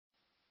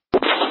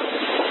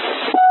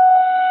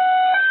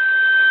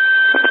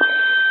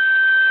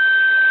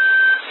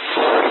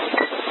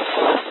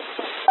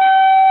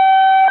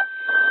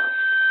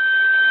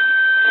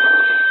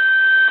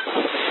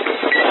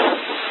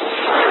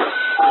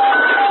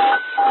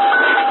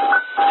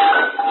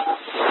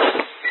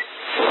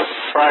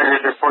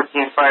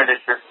Fire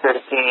District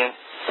 15.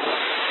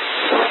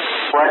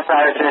 West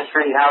side of 5th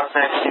Street, house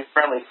next to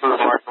friendly food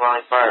marked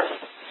dwelling fire.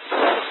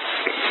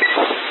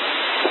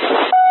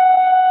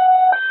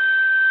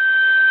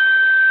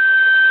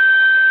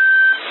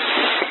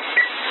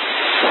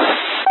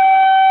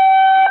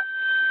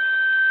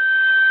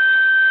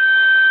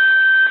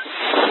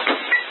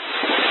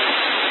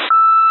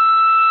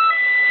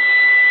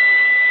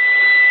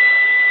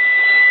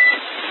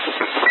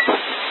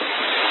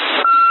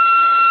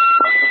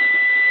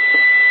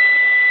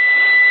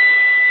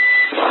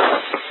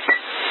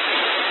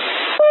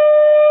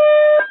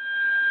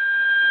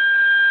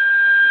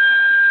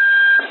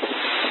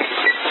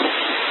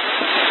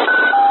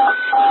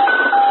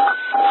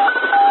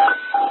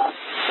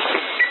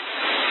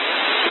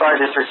 Fire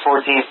District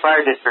 14,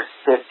 Fire District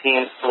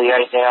 15,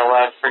 Lehigh Dale,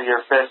 Lansford, your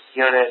 5th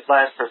unit,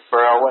 Lansford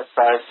Fire, west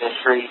side of 5th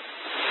Street.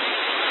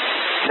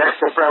 Next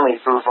to friendly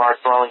food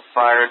marked dwelling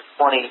fire, 2000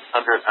 hours.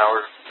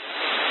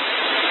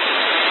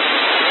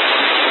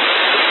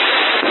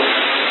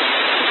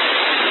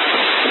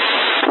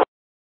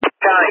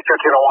 County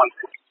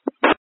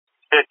 1501.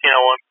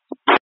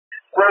 1501.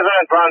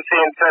 Residents on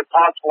scene said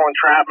possible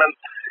entrapment.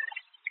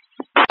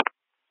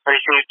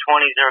 Receive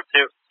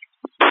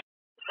 2002.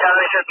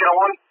 County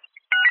 1501.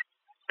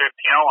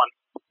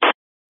 1501.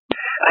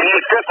 I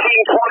need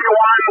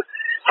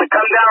 1521 to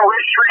come down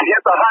Ridge Street,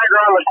 hit the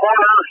hydrant on the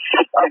corner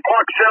of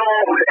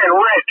Clarksville and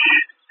Ridge.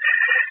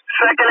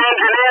 Second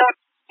engine in,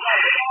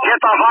 hit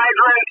the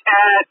hydrant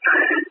at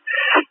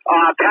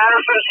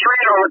Patterson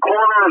Street on the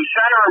corner of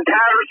Center and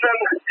Patterson,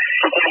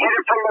 and hit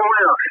it from the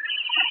rear.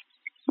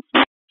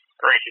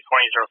 Receive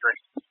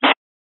 2003.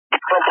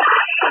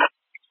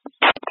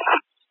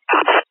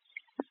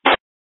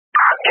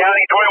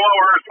 County 21,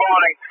 we're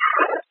responding.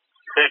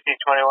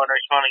 1521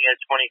 responding at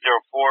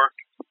 2004.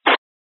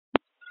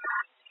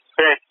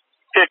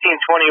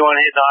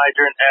 1521 hit the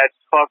hydrant at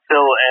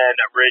Clarksville and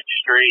Ridge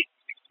Street.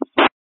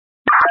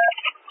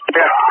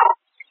 Yeah.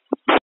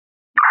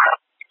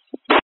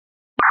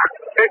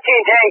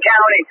 1510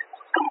 County.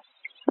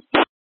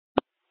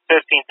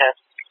 1510.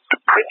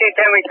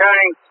 1510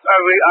 returning,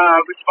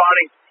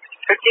 responding.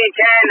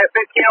 1510 to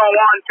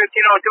 1501,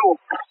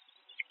 1502.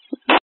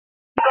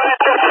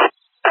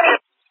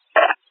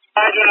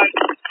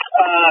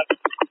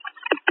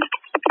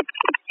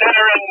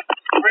 Center and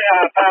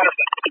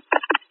Patterson.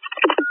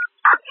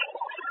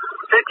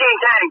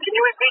 1510, can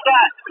you repeat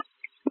that?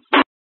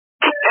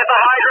 Hit the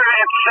hydrant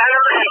at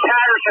Center and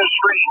Patterson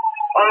Street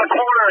on the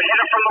corner, hit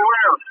it from the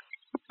rear.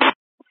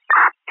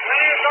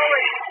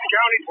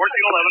 County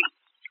 1411.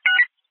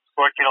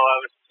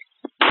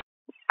 1411.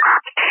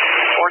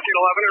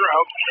 1411 en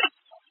route.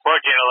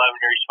 1411,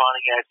 you're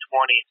responding at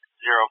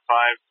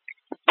 2005.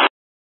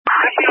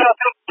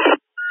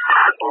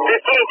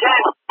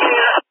 1510,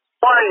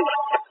 1,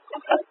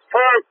 440,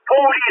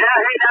 that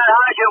ain't that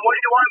high, what do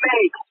you want me?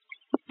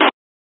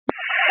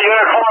 You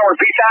gonna call and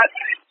repeat that?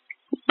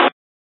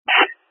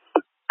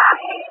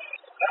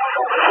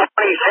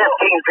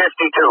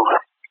 1552.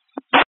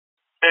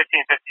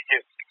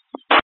 1552.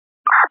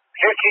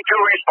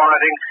 52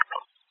 responding.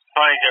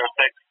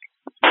 2006.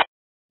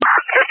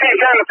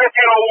 1510 to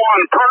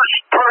 1501,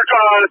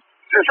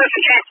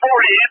 Assistant Chief 40,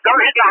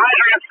 they're hitting the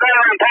hydrant at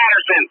Center and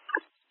Patterson.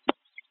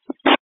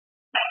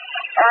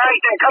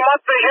 Alright, then come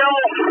up the hill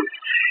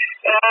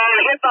and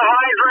hit the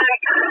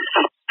hydrant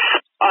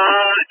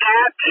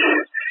at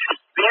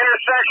the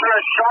intersection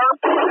of Sharp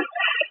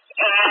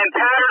and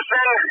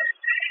Patterson,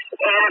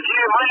 and if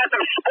you might have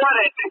to split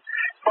it,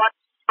 but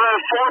the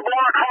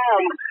 4-block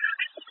home,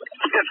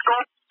 it's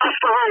going off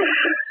the roof.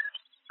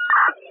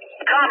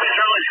 Copy,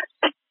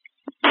 Charlie.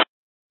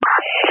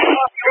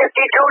 52 to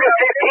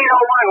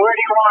 1501, where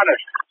do you want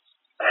us?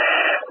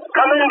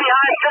 Come in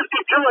behind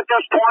 52 at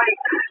this point.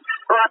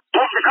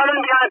 Come in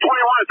behind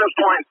 21 at this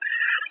point.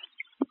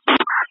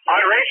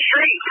 On Ridge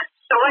Street,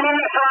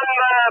 leading from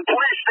the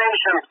police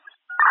station.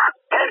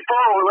 Head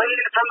forward,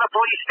 leading from the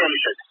police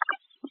station.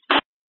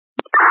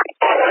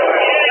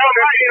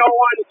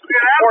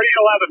 1501,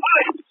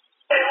 1411.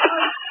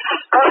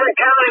 Covering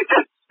County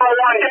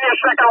 1501, give me a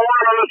second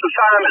alarm on this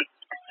assignment.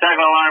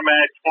 Second alarm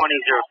at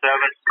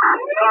 2007.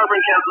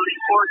 Carbon County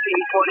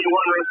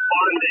 1421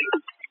 responding.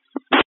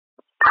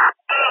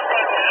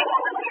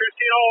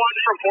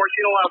 1501 from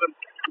 1411.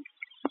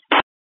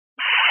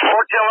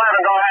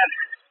 1411, go ahead.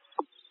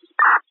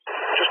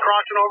 Just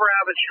crossing over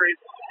Abbott Street.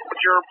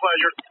 It's your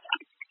pleasure.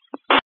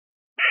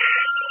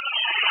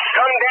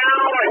 Come down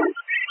and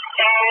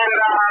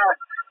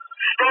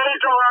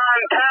stage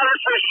around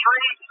Patterson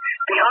Street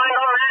behind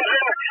our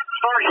engine.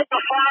 Start hitting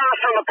the fire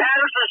from the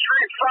Patterson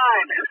Street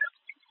side.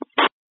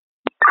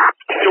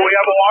 Do we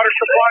have a water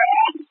supply?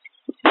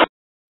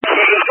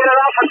 You can get it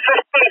off at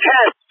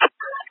 1510.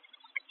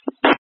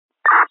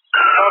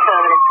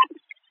 Affirmative.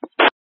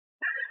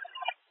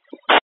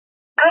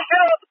 Let's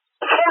get up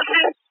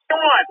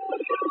 1401.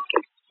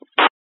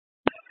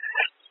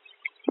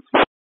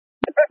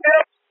 Let's get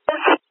up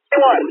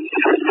 1401.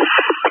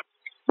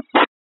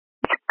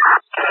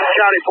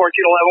 County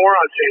 1411, we're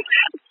on scene.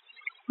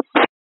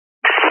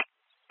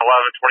 11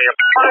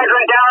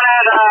 Fireground down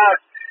at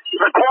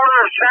the corner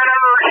of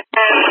Center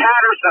and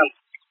Patterson.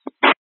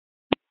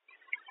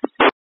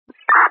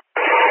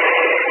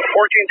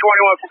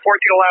 1421 from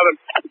 1411.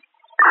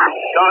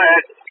 Go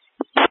ahead.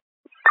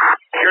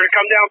 You're going to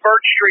come down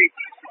Birch Street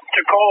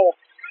to Cole.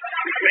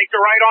 Make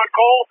the right on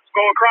Cole,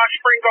 go across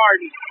Spring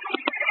Garden.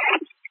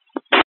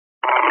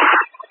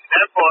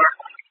 10-4.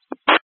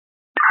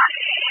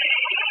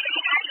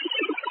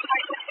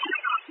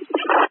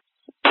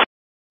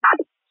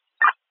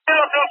 1501.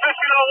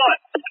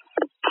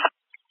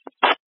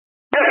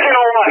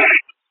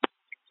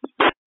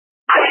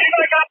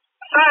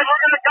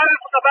 We're going to cut it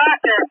from the back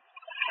here.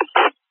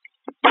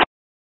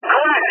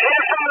 Correct. Hit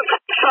it from the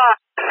side.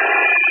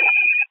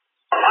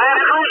 I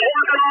have crews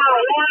working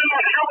on 1, 2,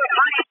 and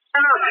 3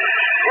 here.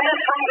 Hit it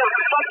from the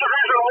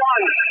subdivision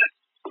 1.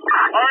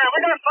 All right,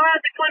 we're going to fire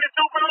between the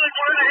two buildings.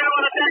 We're going to hit him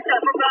on the deck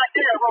from back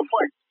here real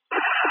quick.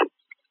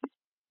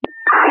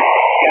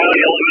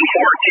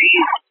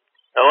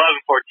 1114.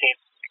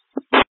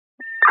 1114.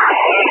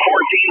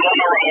 1114 on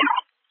the road.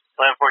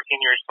 1114,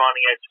 you're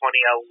responding at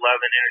 2011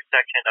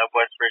 intersection of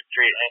West Ridge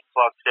Street and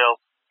Clarksville.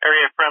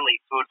 Area friendly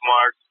food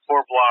mart,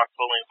 4 blocks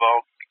fully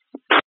involved.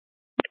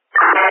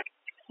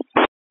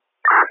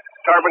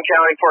 Carbon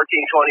County 1421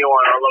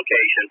 on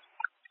location.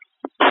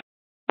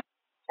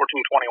 1421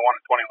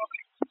 and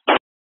 21.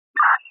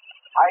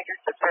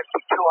 Hydrant to 52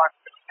 on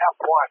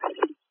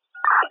F1.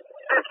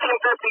 1552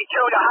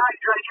 to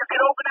hydrant. You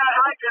can open that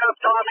hydrant up,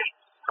 Tommy.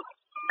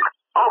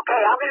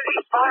 Okay, I'm going to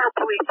need fire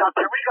police up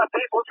there. We got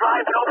people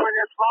driving over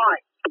this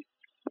line.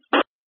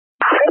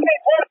 Okay, 1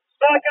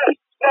 second.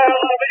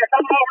 You're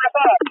coming over the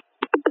top.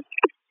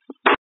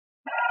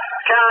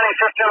 County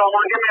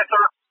 1501, give me a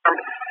third alarm.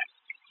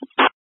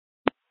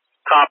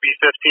 Copy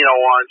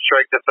 1501,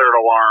 strike the third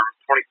alarm,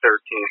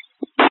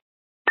 2013.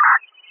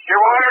 Your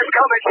wire's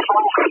coming,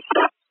 smoke.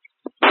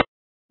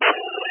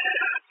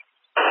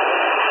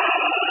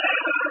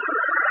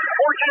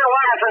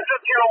 1411 from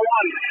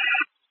 1501.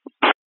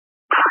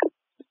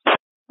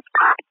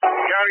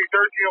 County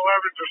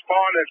 1311's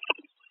responding.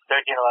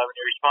 1311,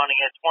 you're responding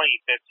at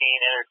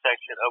 2015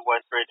 intersection of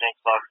West Ridge and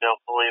Clarksville,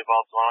 fully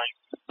involved line.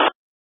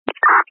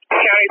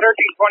 County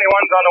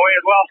 1321's on the way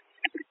as well.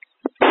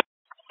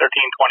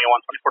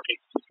 1321,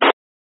 2014.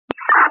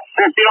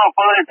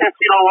 1505,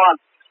 1501.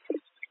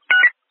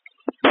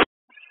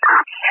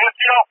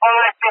 1505,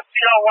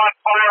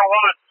 1501, fire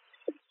 1.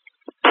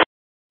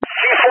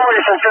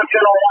 C40 from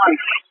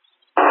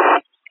 1501.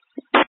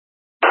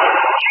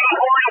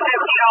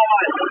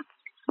 1501.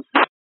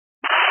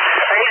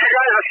 Hey, you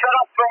guys are set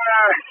up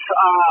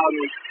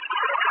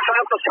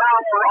the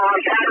tower on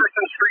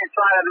Patterson Street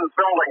side of this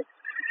building.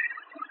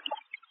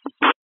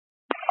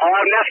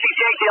 Nessie,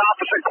 take the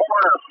opposite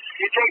corner.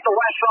 You take the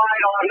west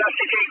side on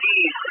Nessie, take the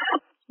east.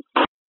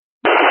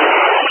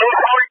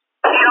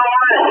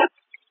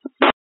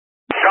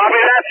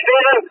 Copy that,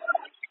 Steven.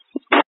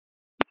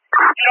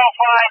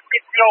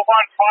 1505,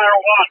 1501, fire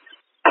 1.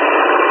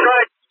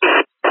 Good.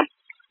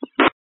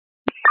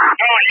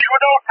 No, you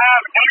don't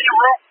have any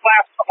roof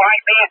flaps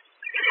behind me.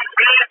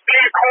 Be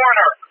a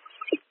corner.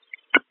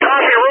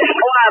 Copy, roof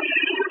flaps.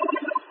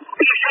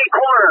 BC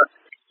corner.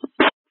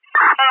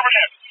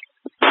 Permanent.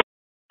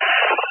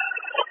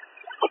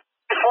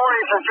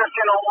 40 from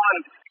 1501.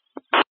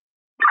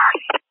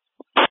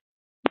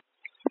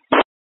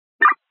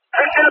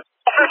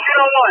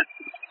 1501.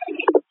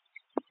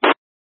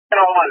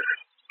 1501.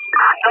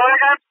 So I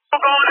got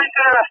people going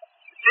into the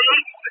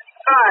east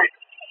side.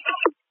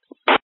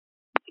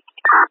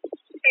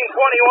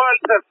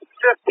 1521 to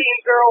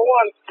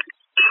 1501.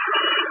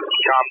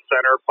 Com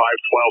Center, 512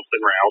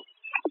 en route.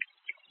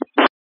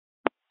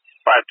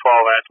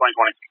 512 at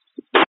 2020.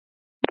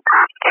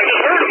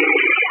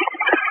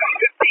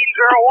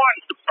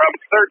 1501 from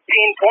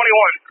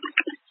 1321.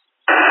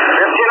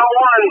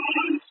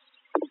 1501.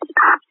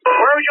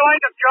 Where would you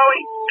like us,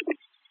 Joey?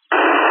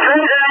 Your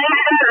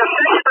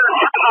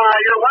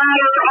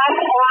ladder up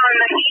on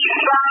the east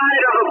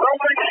side of the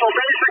building, so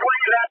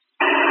basically that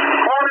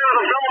corner of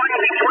the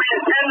building between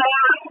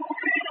Denmark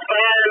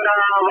and the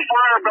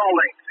fire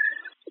building.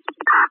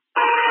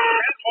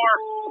 Denmark.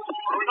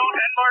 We're going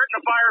Denmark to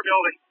fire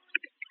building.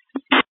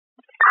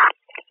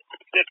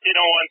 1501,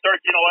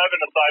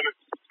 1311 assignment.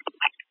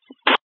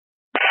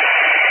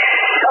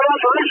 Come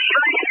up Ridge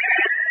Street.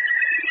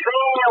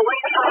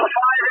 Wait for the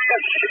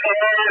 5-inch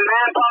and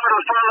manpower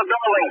to front of the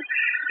building.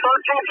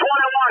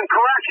 1321,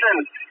 correction.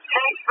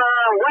 Take the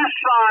west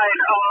side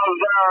of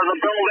the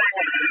building,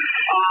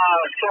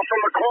 so from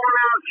the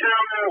corner to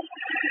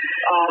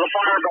the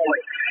fire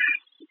building.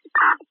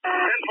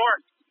 10-4.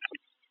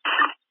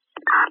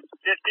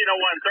 1501,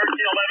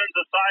 1311's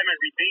assignment,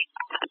 repeat.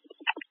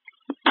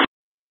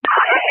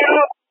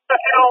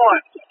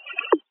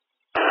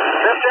 1501.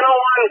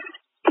 1501.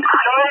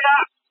 So we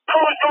got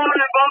crews going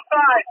on both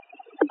sides.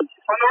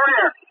 On the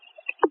rear.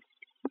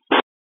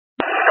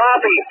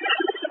 Copy.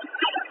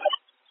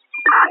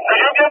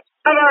 You get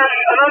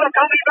another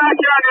company back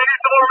here, I need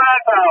some more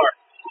manpower.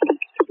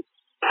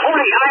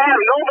 40, I have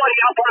nobody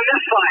up on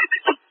this side.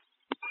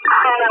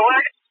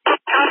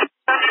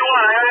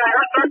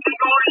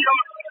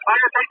 I'm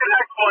going to take the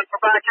next one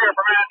from back here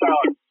from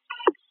Anton.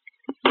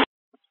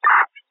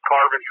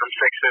 Carvin from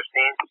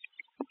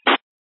 615.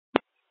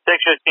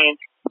 615.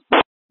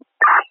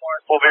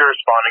 We'll be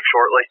responding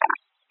shortly.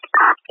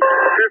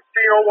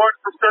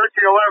 1501 from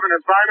 1311.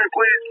 Assignment,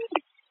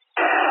 please.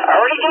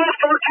 Already got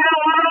 1311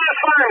 on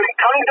assignment.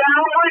 Coming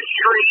down Wood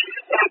Street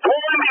and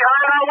pulling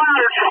behind our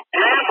ladders.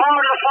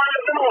 Manpower to find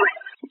the building.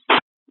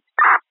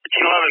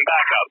 1311,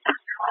 back up.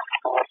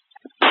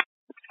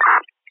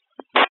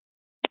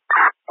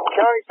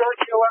 County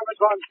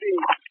 1311's on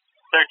scene.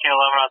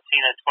 1311 on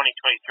scene at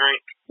 2023.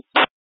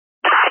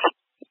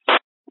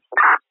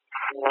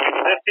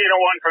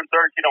 1501 from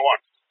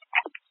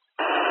 1301.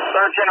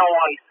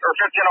 1301 or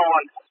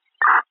 1501.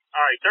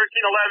 All right,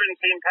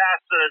 1311 came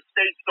past the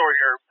state store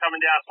here,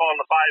 coming down,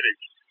 following the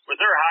 5-inch. Was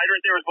there a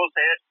hydrant they were supposed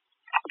to hit?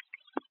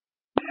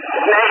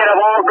 Negative.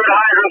 All good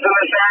hydrants in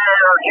this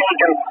area are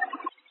taken.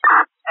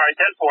 All right,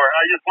 10-4.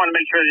 I just want to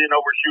make sure they didn't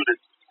overshoot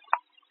it.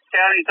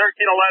 County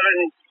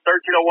 1311,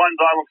 1301's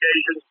on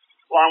location,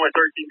 along with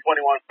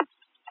 1321.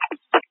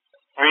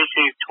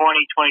 Received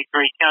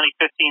 2023, County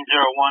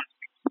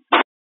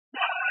 1501.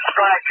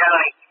 Go ahead,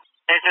 County.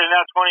 This is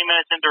now 20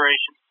 minutes in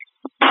duration.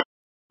 All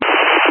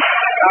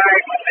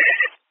right.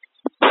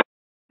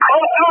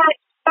 Oh, sorry.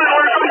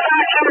 We're coming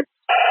back here.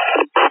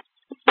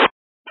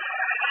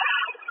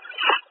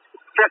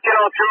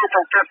 1502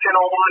 from 1501.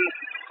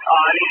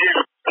 I need you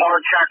to power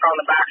check on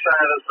the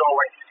backside of this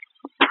building.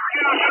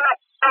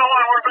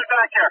 1501, we're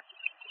back here.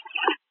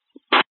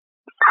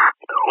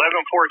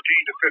 1114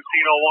 to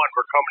 1501.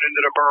 We're coming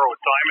into the borough.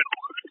 Simon.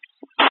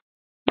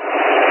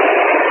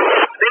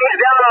 Stays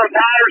down on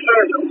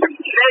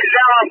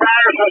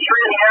Patterson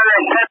Street in the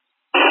area.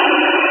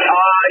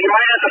 You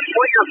might have to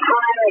split your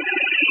crew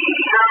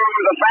to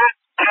the back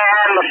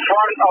and the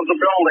front of the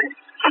building.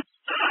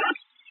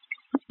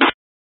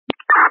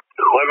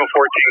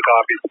 1114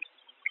 copies.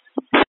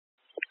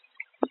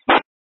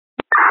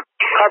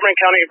 Covering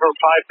County for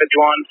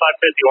 551.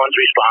 551's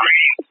responding.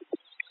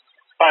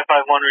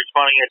 551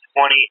 responding at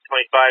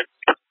 2025.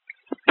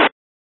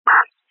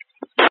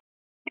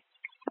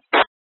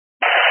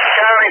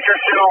 County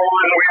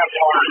 1501, we have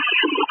park.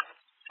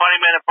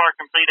 20-minute park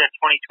complete at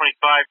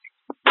 2025.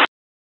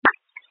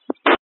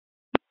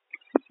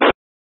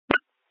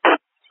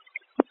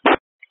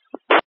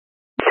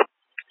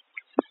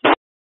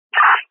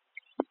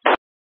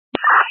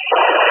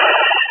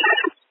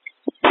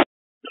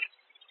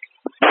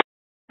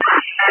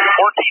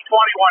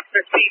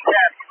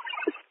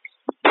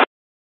 1510.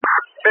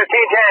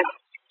 1510.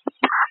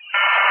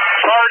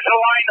 Charge the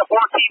line to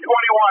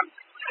 1421.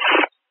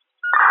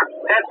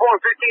 10-4,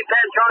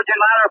 1510, charging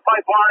ladder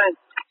pipeline.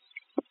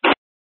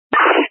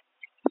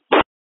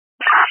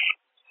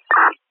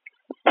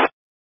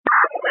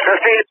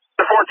 15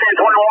 to 1421,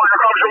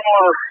 here comes your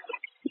order.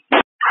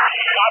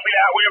 Copy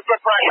that, we have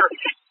good pressure.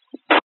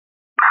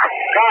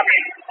 Copy.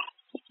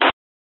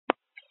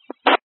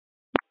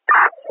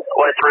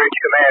 West Ridge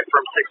Command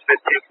from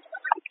 615.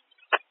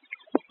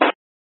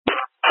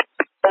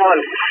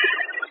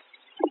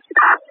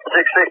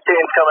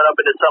 616 coming up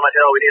into Summit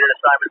Hill. We need an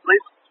assignment,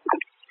 please.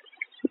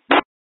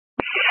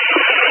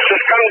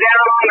 Just come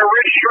down on the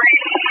Ridge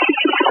Street.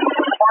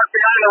 Park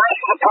behind the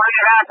rest of the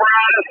parade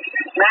apparatus.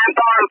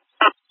 Manpower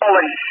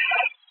pulling.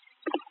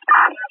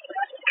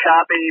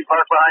 Copy.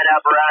 Park behind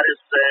apparatus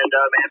and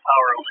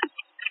manpower only.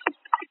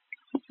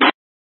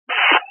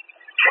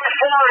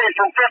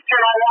 240 from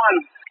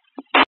 1501.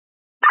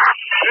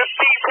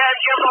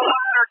 1510, give the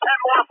ladder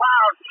 10 more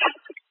pounds.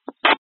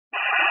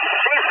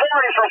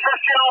 240 from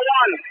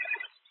 1501.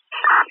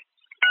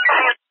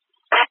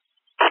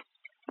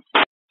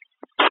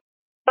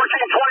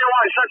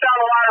 1421, shut down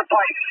the ladder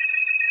pipe.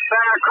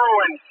 Center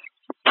crewing.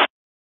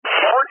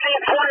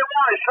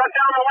 1421, shut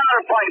down the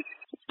ladder pipe.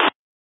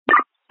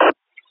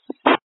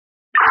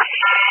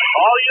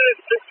 All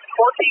units,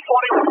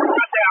 1421,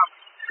 shut down.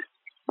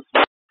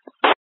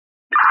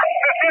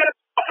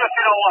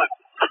 1501.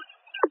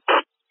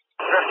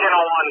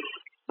 1501.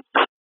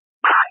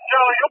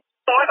 Joe, you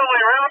all the way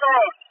around the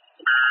road.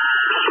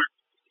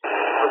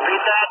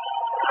 Repeat that.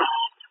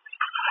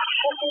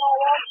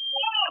 1501.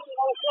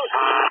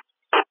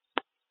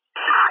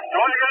 You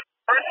want to get the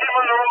first team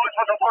on the road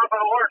for the part of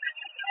the work.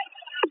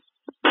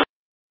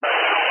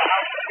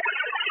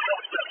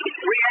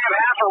 We have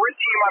half a red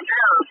team up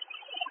here.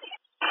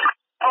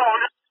 Oh, we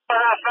got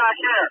half back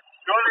here.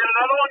 You want to get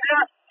another one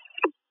here?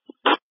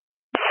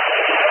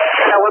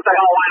 Yeah, what the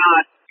hell, why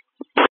not?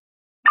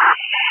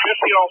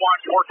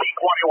 1501,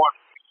 1421.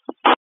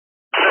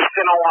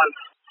 1501.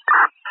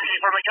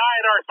 From a guy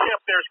at our tip,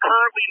 there's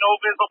currently no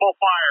visible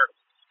fire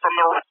from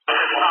the rest of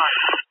the side.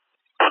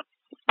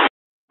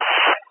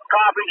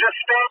 Copy, just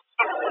stay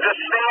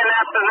in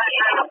that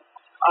position.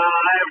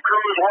 I have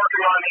crews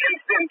working on the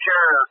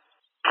interior.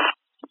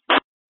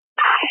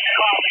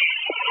 Copy.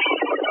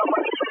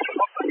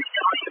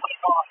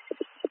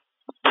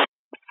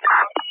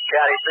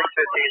 Caddy,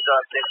 615 is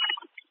on scene.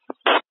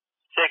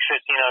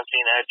 615 on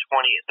scene at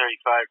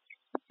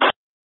 2035.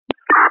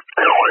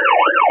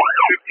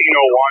 1501,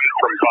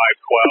 from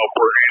 512.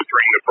 We're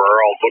answering the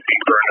borough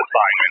looking for an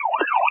assignment.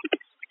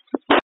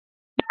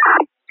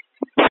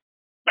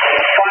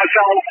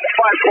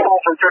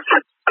 512 from 15.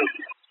 1501.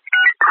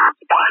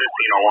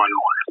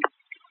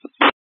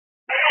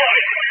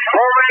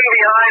 Moving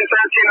behind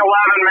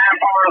 1311,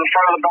 manpower in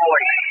front of the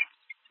building.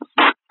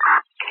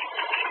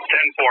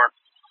 10-4.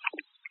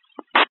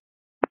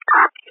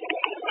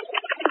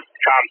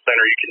 Com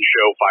Center, you can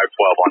show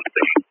 512 on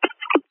scene.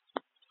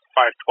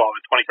 512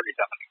 at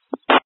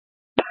 2037.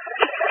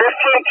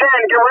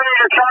 1510, get ready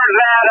to charge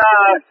that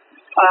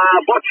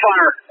blitz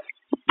fire.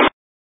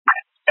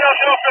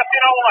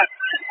 1501.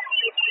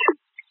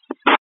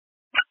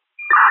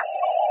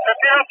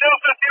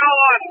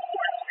 1501.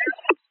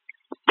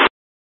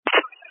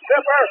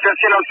 Yes, sir.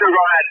 1502,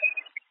 go ahead.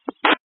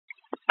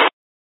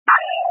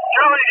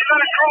 Charlie, he's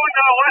controlling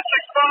the west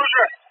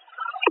exposure.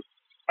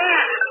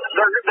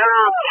 They're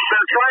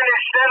trying to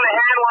extend the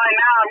hand line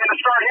now. I'm going to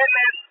start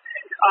hitting it.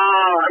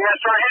 I'm going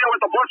to start hitting it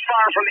with the blitz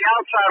fire from the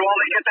outside while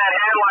they get that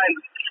hand line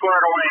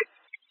squared away.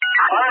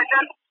 All right,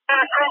 then.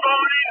 Crew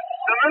going in.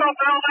 The middle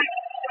building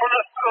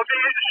will be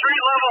street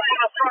level from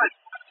the front.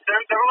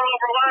 They're going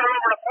over ladder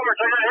over the porch.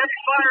 I got heavy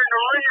fire in the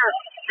rear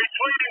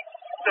between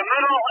the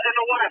middle and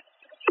the west.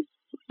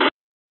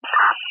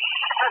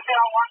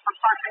 1501 from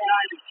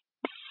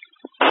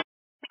 1390. 1501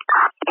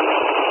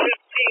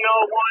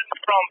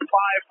 from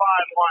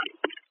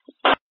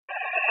 551.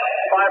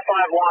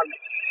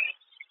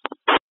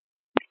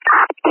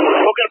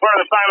 551. Looking for an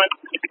assignment.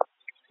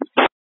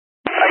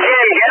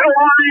 Again, get a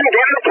line,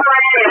 get in the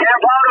frame, and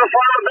have out in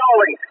front of the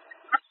building.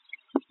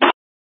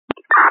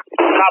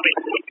 Copy.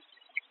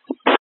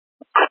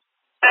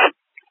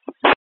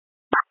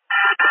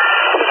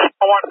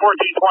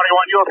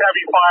 1421, you have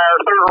heavy fire,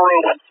 third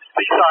roof,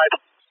 east side.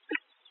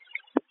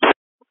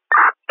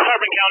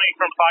 Carbon County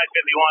from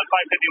 551.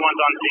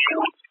 551's on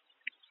scene.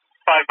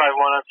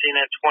 551 on scene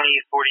at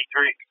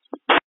 2043.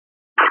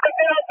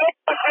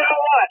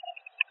 1501.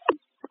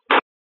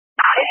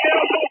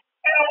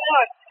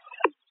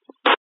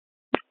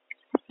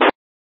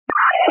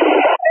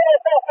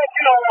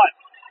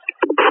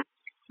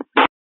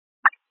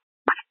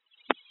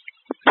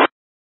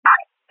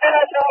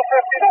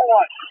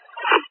 1501.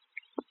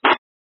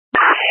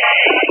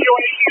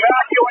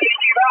 Evacuate.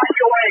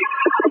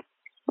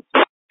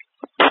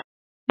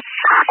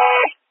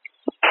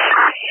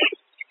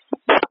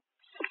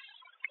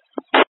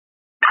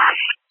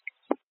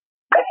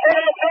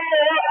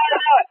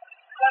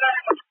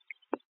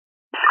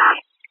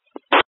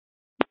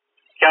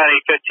 County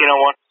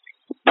 1501.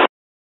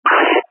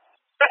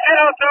 1502,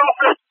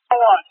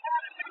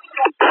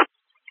 1501.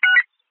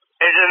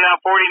 It is now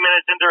 40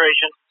 minutes in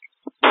duration.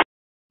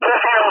 1501.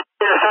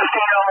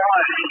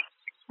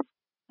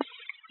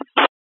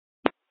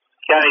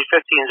 County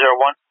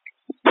 1501.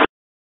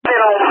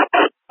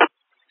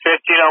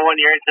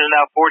 1501, your incident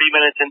now 40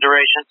 minutes in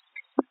duration.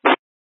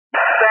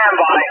 Stand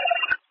by.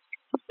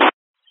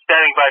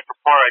 Standing by for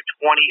par at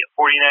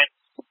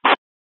 2049.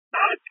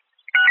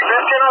 1502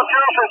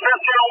 from 1501.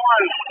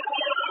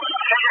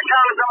 Take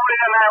accountability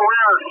on that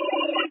rear.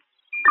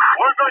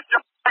 We're good. I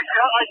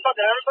said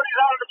that everybody's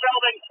out of the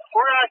building.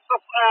 We're going to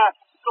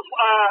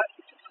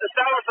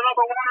establish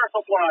another water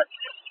supply.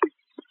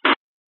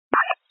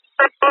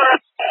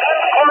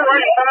 All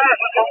right,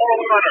 fast is the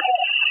world runner.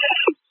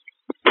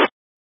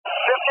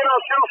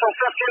 1502 from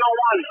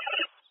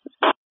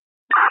 1501.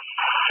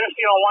 1501,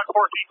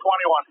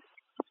 1421.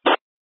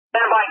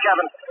 Stand by,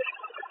 Kevin.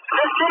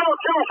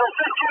 1502 from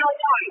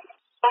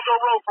 1501. We'll go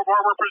road from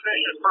where we're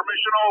positioned.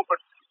 Permission open.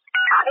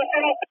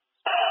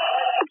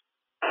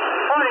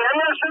 Honey, I'm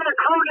going to send a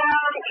crew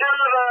down to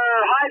the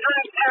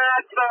hydrant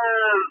at the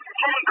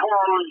kitty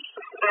close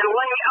and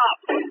lay up.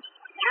 Did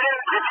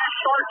you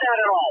start that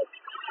at all?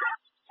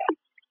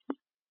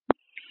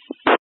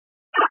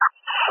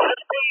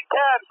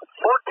 1510,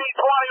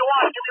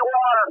 1421, give me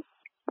water.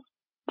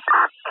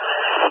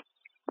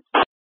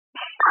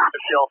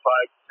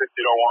 1505,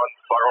 1501,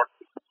 fire.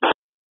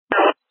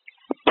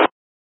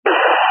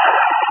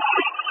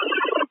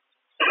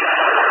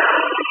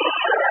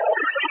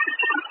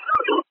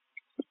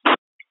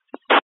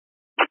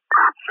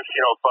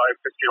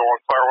 1501,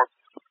 fire one.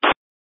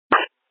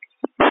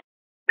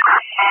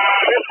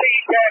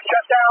 1510,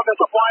 shut down the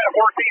supply of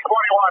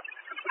 1421.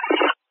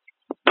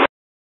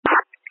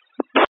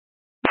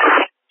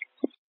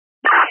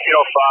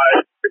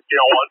 1505,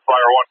 1501,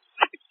 fire one.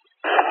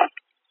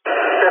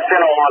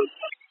 1501.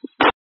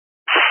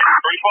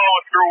 Are you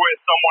following through with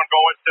someone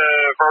going to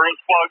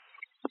furnace plug?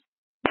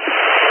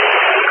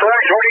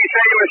 Correct. What are you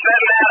saying to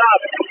send that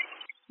up?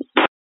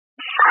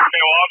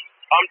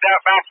 I'm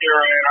down back here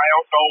and I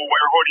don't know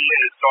where Hoodie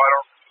is, so I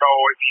don't know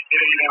if he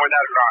did anything with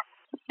that or not.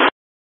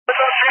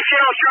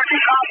 1502, can you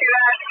copy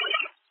that?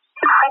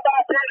 How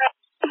about that?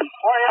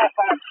 Oh, yeah,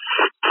 fine.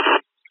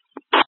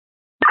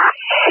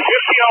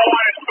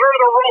 1501 is through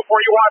the roof where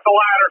you want the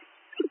ladder.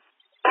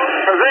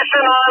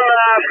 Position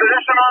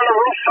on the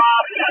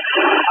rooftop.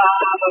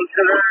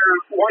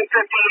 They're 158,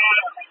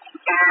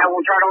 and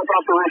we'll try to open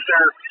up the roof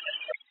there.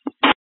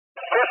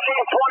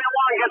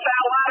 1521, get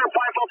that ladder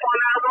pipe up on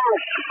that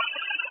roof.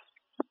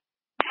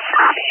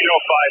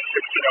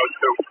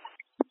 1505, 1602.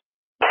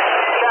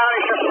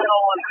 County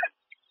 1501.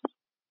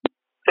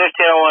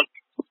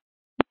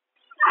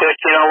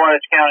 1501,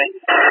 it's county.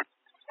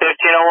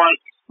 1501.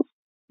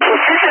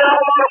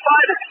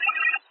 Modified.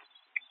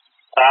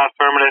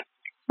 Affirmative.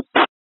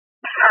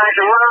 Alright,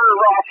 so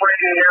we're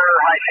operating near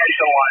high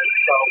tension lines,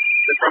 so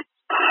if you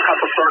cut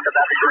the circuit,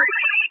 that'd be great.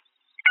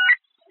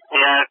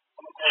 Yeah,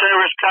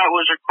 service cut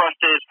was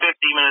requested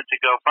 50 minutes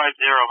ago,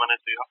 50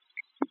 minutes ago.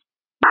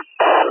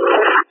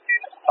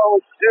 Oh,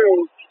 it's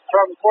due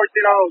from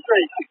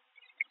 1403.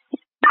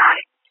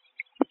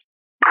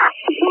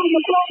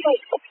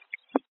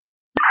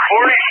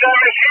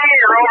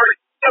 4017, you're over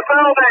the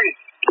building.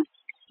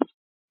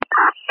 1304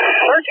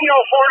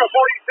 to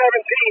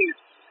 4017.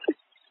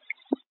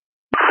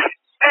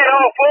 804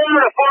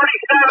 to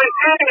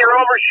 4017, you're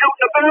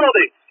overshooting the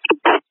building.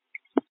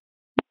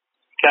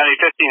 County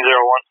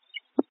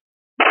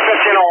 1501.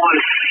 1501.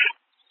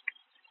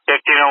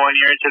 1501,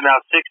 you're into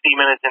now 60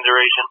 minutes in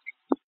duration.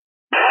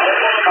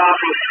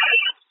 Copy.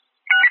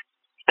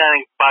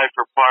 Standing by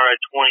for par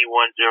at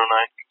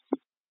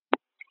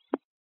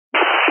 2109.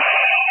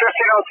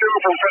 1502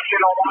 from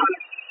 1501.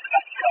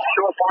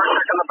 Do a bar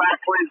check on the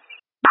back, please.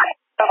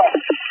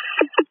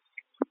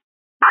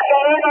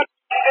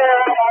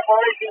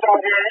 Operations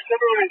out here. The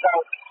movie's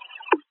out.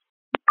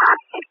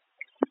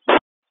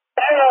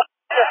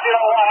 1501, I'm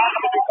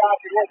going to do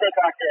copy. We're good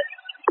back here.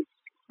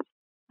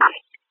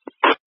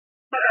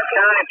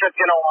 County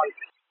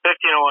 1501.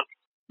 1501.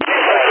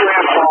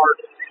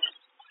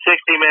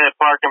 60-minute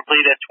par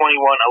complete at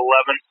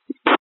 2111.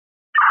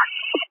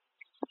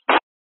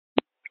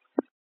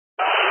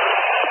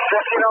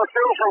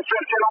 1502 from 1501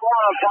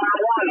 on fire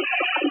 1.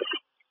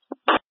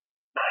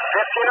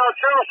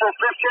 1502 from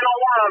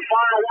 1501 on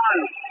fire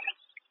 1.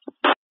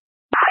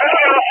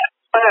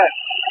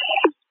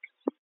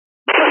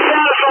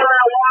 Status on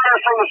that water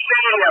from the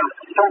stadium,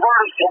 from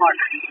Burns Block.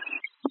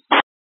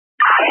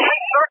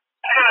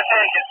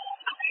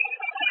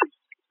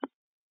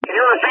 Can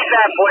you repeat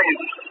that,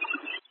 please?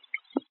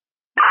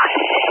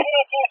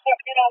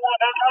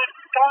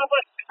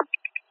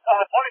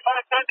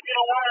 25 10 feet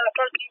of wire,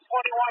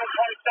 1321 and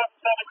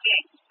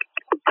 2717.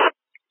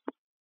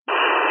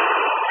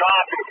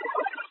 Copy.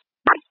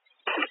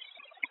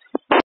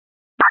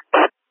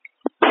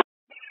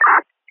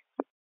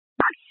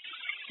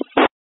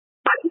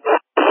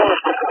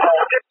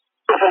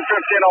 From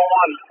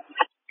 1501.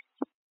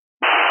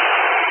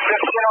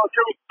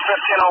 1502,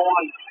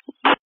 1501.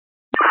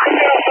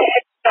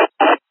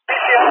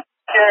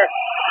 Here.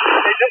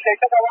 They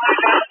took a line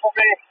down for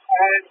me,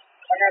 and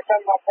I'm going to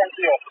send them up front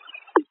to you.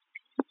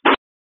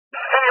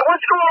 Hey,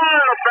 what's going on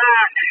in the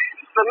back?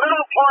 The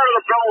middle part of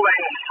the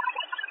building.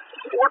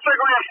 Looks like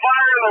we have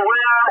fire in the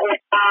rear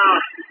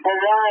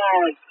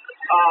along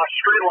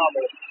street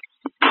level.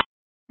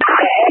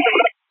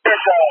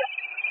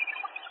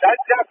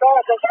 That's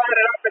also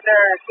divided up in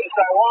there. It's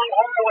a long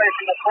hallway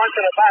from the front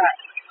to the back.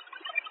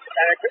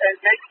 And it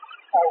makes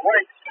a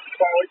right.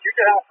 So you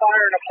can have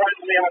fire in the front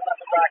and we have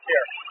nothing back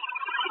here.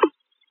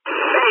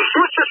 Hey,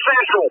 switch to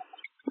central.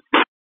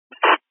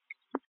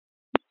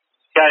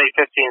 County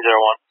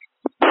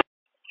 1501.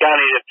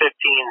 County to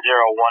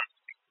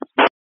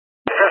 1501.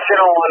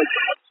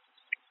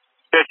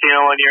 1501.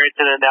 1501, your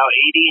incident now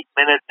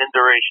 80 minutes in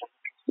duration.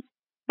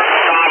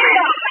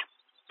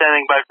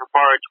 Standing by for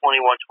par at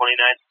 2129.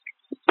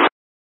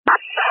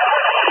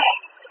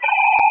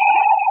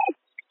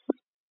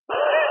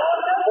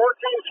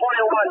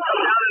 1421,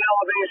 come down in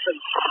elevation.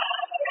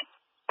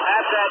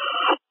 At that.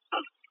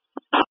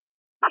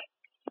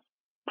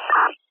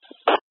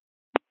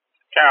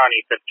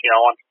 County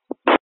 1501.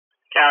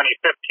 County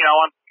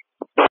 1501.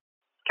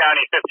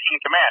 County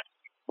 15 command.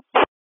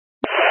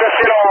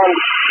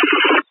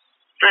 1501.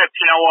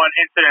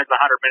 1501, incident is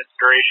 100 minutes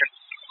duration.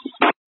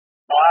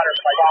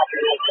 Ladder's my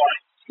office real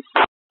quick.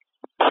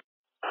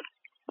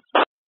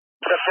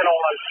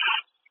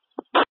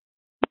 1501.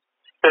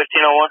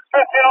 1501.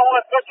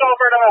 1501, switch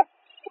over to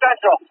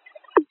central.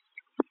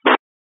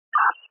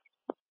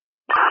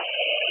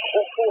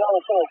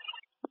 1502.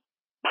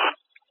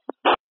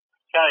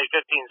 County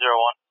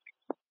 1501.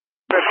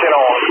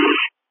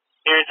 1501.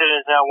 Your incident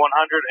is now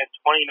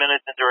 120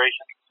 minutes in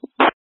duration.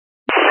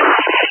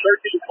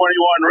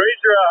 1321,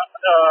 raise your,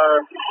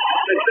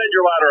 extend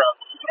your ladder up.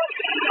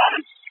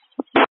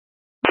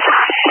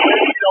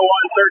 1301,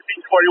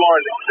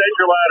 1321, extend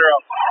your ladder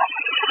up.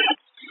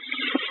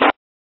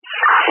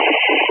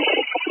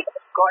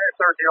 Go ahead,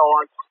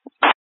 1301.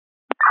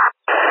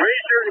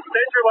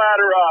 Extend your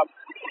ladder up.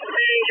 See if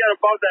you can get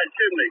above that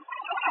chimney.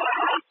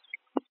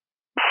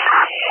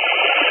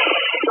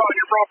 John,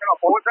 you're broken up.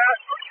 What was that?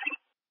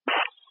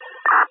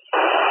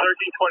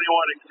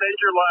 1321, extend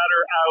your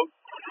ladder out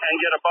and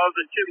get above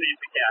the chimney if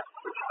you can.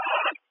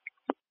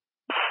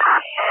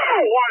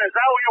 What, is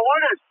that what you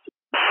wanted?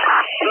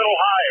 A little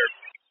higher.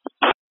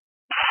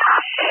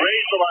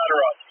 Raise the ladder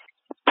up.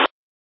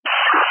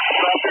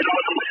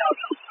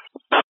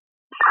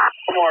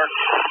 One more.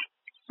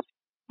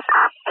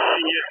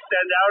 You can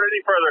extend out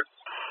any further?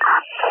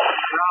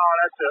 No,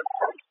 that's it.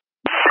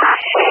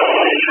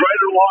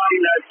 Right along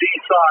that D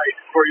side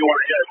where you want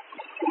to get.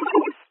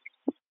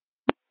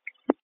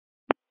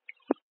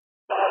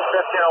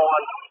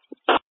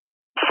 1501.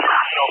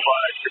 No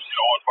fire.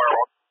 1501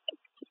 Fireground.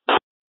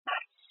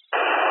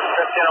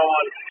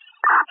 1501.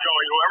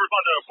 Joey, whoever's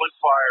on the blitz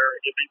fire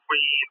in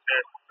between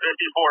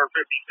 54 and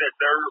 56,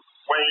 they're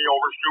way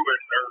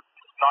overshooting. They're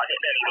not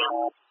hitting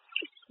anything.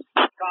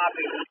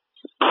 Copy.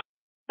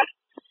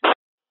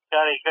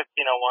 Johnny,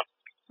 1501.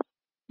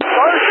 1501.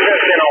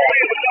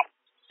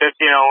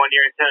 1501,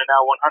 you're intended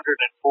now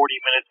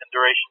 140 minutes in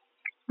duration.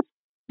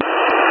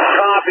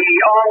 Copy.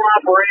 All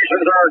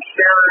operations are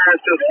exterior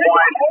at this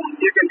point.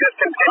 You can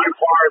discontinue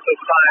fire at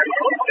this time.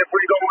 If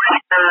we go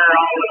anywhere,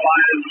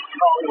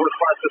 I'll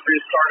request that we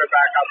start it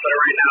back up there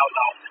right now,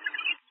 though.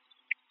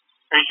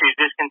 Appreciate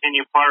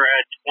discontinue fire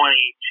at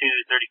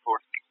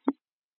 2234.